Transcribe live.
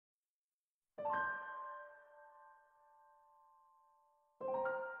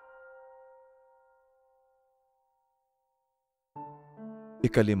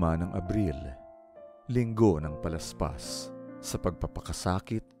Ikalima ng Abril, Linggo ng Palaspas, sa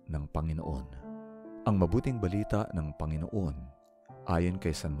pagpapakasakit ng Panginoon. Ang mabuting balita ng Panginoon ayon kay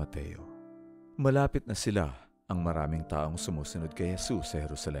San Mateo. Malapit na sila ang maraming taong sumusunod kay Jesus sa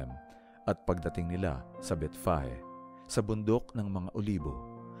Jerusalem, at pagdating nila sa Betfage, sa bundok ng mga Olibo,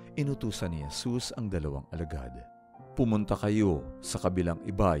 inutusan ni Jesus ang 2 alagad. Pumunta kayo sa kabilang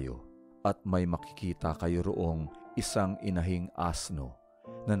ibayo at may makikita kayo roong isang inahing asno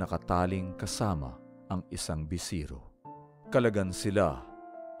na nakataling kasama ang isang bisiro. Kalagan sila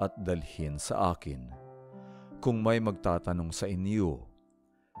at dalhin sa akin. Kung may magtatanong sa inyo,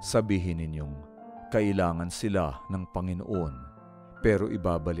 sabihin ninyong kailangan sila ng Panginoon, pero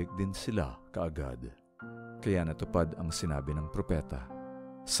ibabalik din sila kaagad. Kaya natupad ang sinabi ng propeta.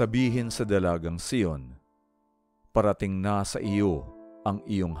 Sabihin sa dalagang Sion, parating na sa iyo ang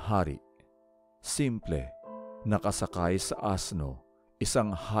iyong hari. Simple, nakasakay sa asno,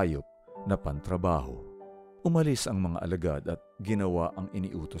 isang hayop na pantrabaho. Umalis ang mga alagad at ginawa ang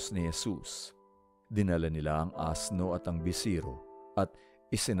iniutos ni Jesus. Dinala nila ang asno at ang bisiro at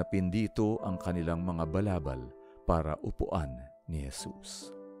isinapin dito ang kanilang mga balabal para upuan ni Jesus.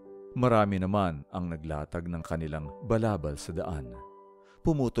 Marami naman ang naglatag ng kanilang balabal sa daan.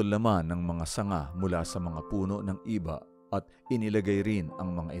 Pumutol naman ng mga sanga mula sa mga puno ng iba at inilagay rin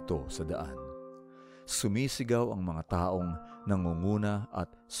ang mga ito sa daan. Sumisigaw ang mga taong nangunguna at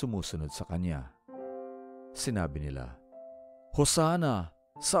sumusunod sa kanya. Sinabi nila, Hosana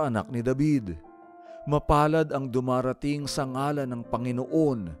sa anak ni David! Mapalad ang dumarating sa ngalan ng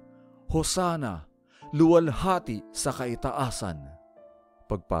Panginoon! Hosana! Luwalhati sa kaitaasan!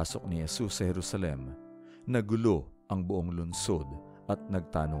 Pagpasok ni Jesus sa Jerusalem, nagulo ang buong lungsod at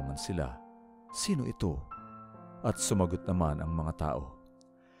nagtanungan sila, Sino ito? At sumagot naman ang mga tao,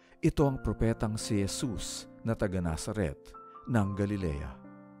 Ito ang propetang si Jesus na taga Nazaret ng Galilea.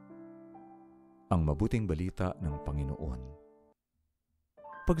 Ang mabuting balita ng Panginoon.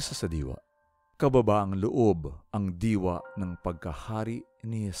 Pagsasadiwa, kababaang loob ang diwa ng pagkahari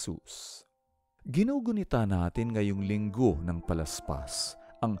ni Jesus. Ginugunita natin ngayong linggo ng Palaspas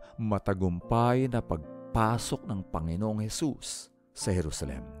ang matagumpay na pagpasok ng Panginoong Jesus sa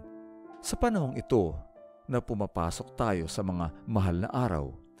Jerusalem. Sa panahong ito na pumapasok tayo sa mga mahal na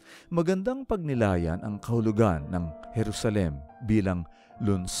araw, magandang pagnilayan ang kahulugan ng Jerusalem bilang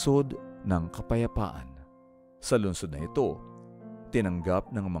lungsod ng kapayapaan. Sa lungsod na ito,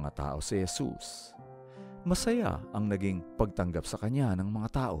 tinanggap ng mga tao si Jesus. Masaya ang naging pagtanggap sa kanya ng mga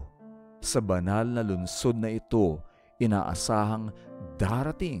tao. Sa banal na lungsod na ito, inaasahang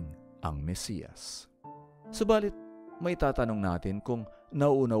darating ang Mesiyas. Subalit, may tatanong natin kung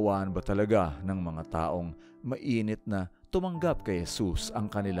nauunawaan ba talaga ng mga taong mainit na tumanggap kay Jesus ang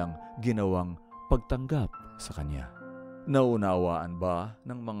kanilang ginawang pagtanggap sa Kanya. Naunawaan ba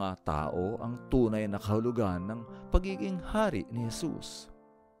ng mga tao ang tunay na kahulugan ng pagiging hari ni Jesus?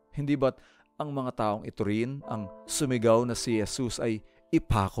 Hindi ba't ang mga taong ito rin ang sumigaw na si Jesus ay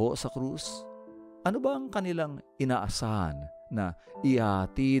ipako sa krus? Ano ba ang kanilang inaasahan na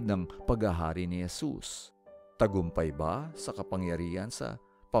ihatid ng paghahari ni Jesus? Tagumpay ba sa kapangyarihan sa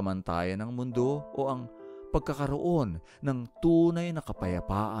pamantayan ng mundo o ang pagkakaroon ng tunay na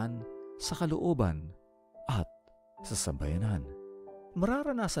kapayapaan sa kalooban at sa sambayanan?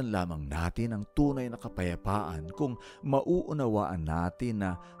 Mararanasan lamang natin ang tunay na kapayapaan kung mauunawaan natin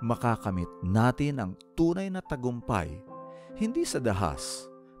na makakamit natin ang tunay na tagumpay, hindi sa dahas,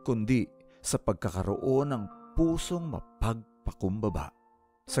 kundi sa pagkakaroon ng pusong mapagpakumbaba.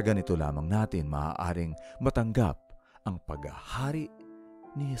 Sa ganito lamang natin maaaring matanggap ang paghahari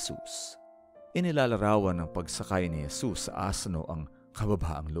ni Jesus. Inilalarawan ng pagsakay ni Jesus sa asno ang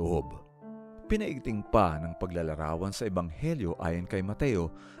kababaang loob. Pinaigting pa ng paglalarawan sa Ebanghelyo ayon kay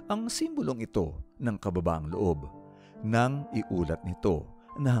Mateo ang simbolong ito ng kababaang loob. Nang iulat nito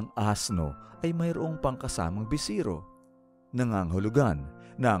na ang asno ay mayroong pangkasamang bisiro. Nangangahulugan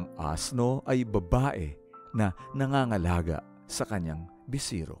na ang asno ay babae na nangangalaga sa kanyang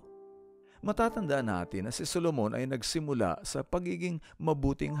bisiro. Matatandaan natin na si Solomon ay nagsimula sa pagiging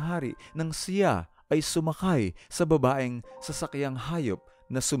mabuting hari nang siya ay sumakay sa babaeng sasakyang hayop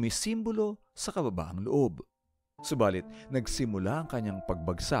na sumisimbolo sa kababaang loob. Subalit, nagsimula ang kanyang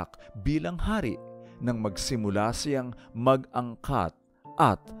pagbagsak bilang hari nang magsimula siyang mag-angkat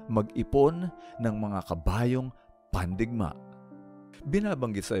at mag-ipon ng mga kabayong pandigma.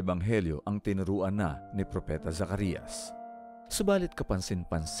 Binabanggit sa Ebanghelyo ang tinuruan na ni Propeta Zacarias. Subalit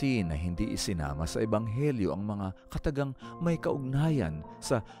kapansin-pansin na hindi isinama sa Ebanghelyo ang mga katagang may kaugnayan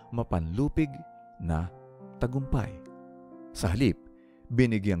sa mapanlupig na tagumpay. Sa halip,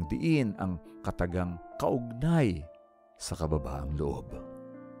 binigyang diin ang katagang kaugnay sa kababaang loob.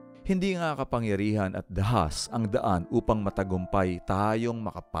 Hindi nga kapangyarihan at dahas ang daan upang matagumpay tayong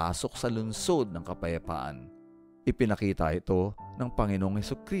makapasok sa lungsod ng kapayapaan. Ipinakita ito ng Panginoong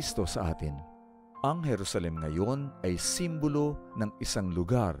Hesukristo sa atin. Ang Jerusalem ngayon ay simbolo ng isang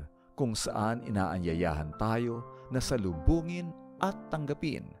lugar kung saan inaanyayahan tayo na salubungin at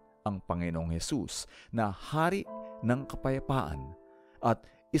tanggapin ang Panginoong Hesus na Hari ng Kapayapaan at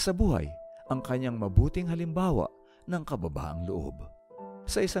isabuhay ang kanyang mabuting halimbawa ng kababaang loob.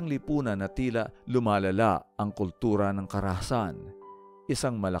 Sa isang lipunan na tila lumalala ang kultura ng karahasan,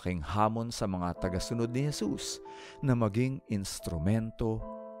 isang malaking hamon sa mga tagasunod ni Jesus na maging instrumento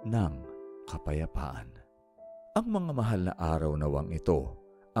ng kapayapaan. Ang mga mahal na araw nawang ito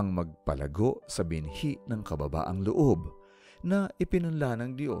ang magpalago sa binhi ng kababaang loob na ipinunla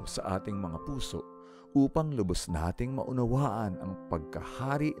ng Diyos sa ating mga puso upang lubos nating maunawaan ang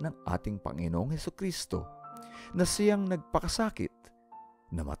pagkahari ng ating Panginoong Hesukristo na siyang nagpakasakit,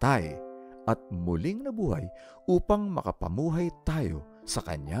 namatay at muling nabuhay upang makapamuhay tayo sa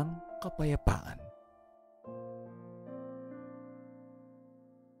kanyang kapayapaan.